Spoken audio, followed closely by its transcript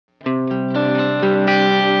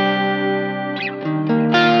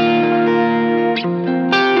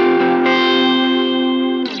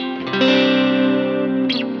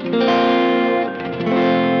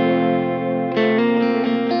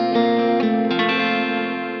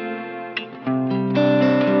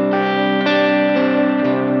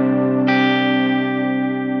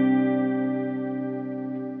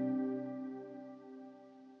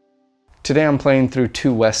Today I'm playing through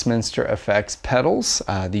two Westminster effects pedals,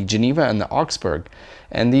 the Geneva and the Augsburg.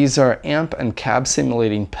 And these are amp and cab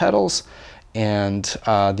simulating pedals. And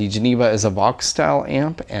the Geneva is a Vox style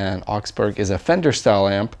amp and Augsburg is a Fender style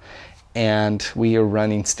amp. And we are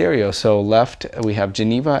running stereo. So left we have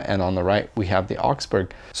Geneva and on the right we have the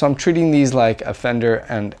Augsburg. So I'm treating these like a Fender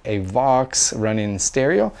and a Vox running in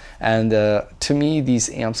stereo. And to me these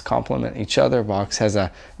amps complement each other. Vox has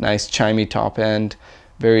a nice chimey top end,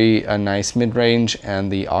 very nice mid-range,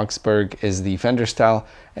 and the Augsburg is the Fender style.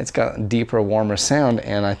 It's got a deeper, warmer sound,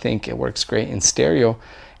 and I think it works great in stereo.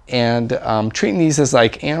 And treating these as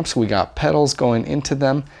like amps, we got pedals going into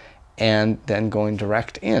them and then going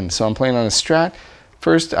direct in. So I'm playing on a Strat.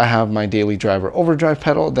 First I have my daily driver overdrive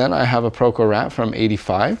pedal, then I have a ProCo Rat from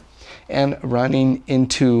 85 and running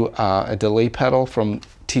into a delay pedal from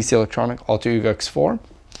TC Electronic Alter Ego X4,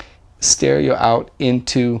 stereo out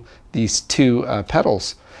into these two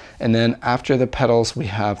pedals. And then after the pedals we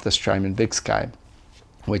have the Strymon Big Sky,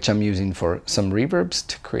 which I'm using for some reverbs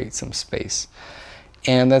to create some space.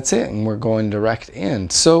 And that's it, and we're going direct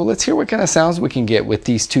in. So let's hear what kind of sounds we can get with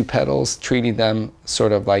these two pedals, treating them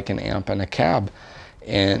sort of like an amp and a cab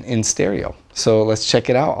and in stereo. So let's check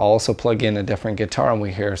it out. I'll also plug in a different guitar and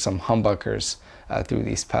we hear some humbuckers through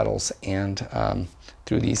these pedals and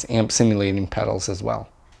through these amp simulating pedals as well.